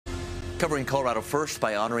Covering Colorado first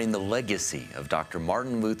by honoring the legacy of Dr.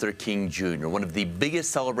 Martin Luther King Jr., one of the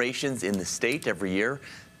biggest celebrations in the state every year,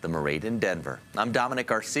 the Marade in Denver. I'm Dominic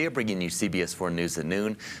Garcia, bringing you CBS 4 News at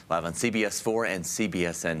noon, live on CBS 4 and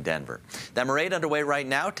CBSN Denver. That Marade underway right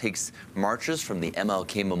now takes marches from the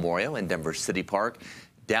MLK Memorial in Denver City Park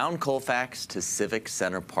down Colfax to Civic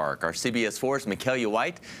Center Park. Our CBS 4's Michaela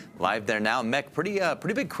White live there now. Mech, pretty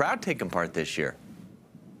big crowd taking part this year.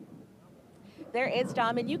 There is,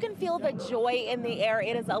 Dom, and you can feel the joy in the air.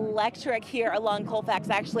 It is electric here along Colfax.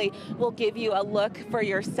 Actually, we'll give you a look for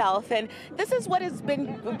yourself. And this is what has been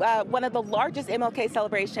one of the largest MLK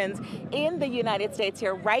celebrations in the United States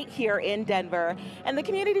here, right here in Denver. And the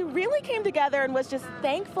community really came together and was just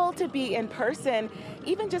thankful to be in person,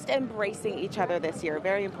 even just embracing each other this year.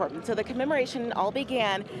 Very important. So the commemoration all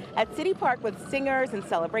began at City Park with singers and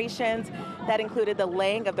celebrations. That included the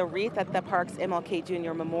laying of the wreath at the park's MLK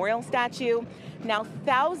Jr. Memorial statue. Now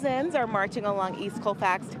thousands are marching along East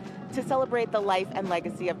Colfax to celebrate the life and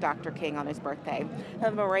legacy of Dr. King on his birthday.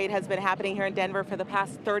 The Marade has been happening here in Denver for the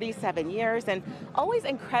past 37 years and always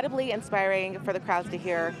incredibly inspiring for the crowds to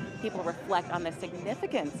hear people reflect on the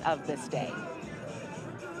significance of this day.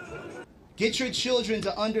 Get your children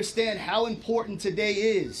to understand how important today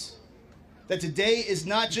is. That today is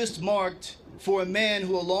not just marked for a man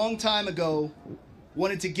who a long time ago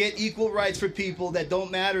wanted to get equal rights for people that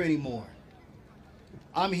don't matter anymore.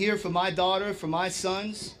 I'm here for my daughter, for my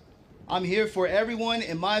sons. I'm here for everyone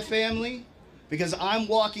in my family because I'm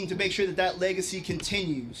walking to make sure that that legacy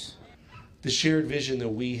continues. The shared vision that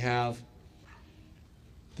we have,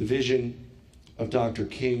 the vision of Dr.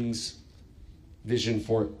 King's vision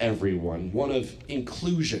for everyone, one of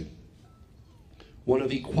inclusion, one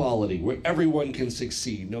of equality, where everyone can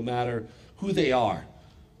succeed, no matter who they are,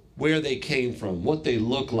 where they came from, what they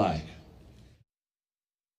look like.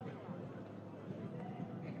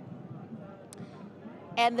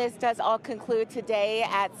 And this does all conclude today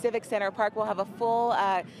at Civic Center Park. We'll have a full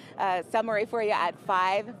summary for you at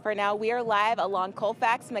 5. For now, we are live along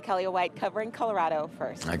Colfax. Michaela White covering Colorado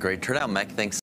first. Great turnout, Mech. Thanks.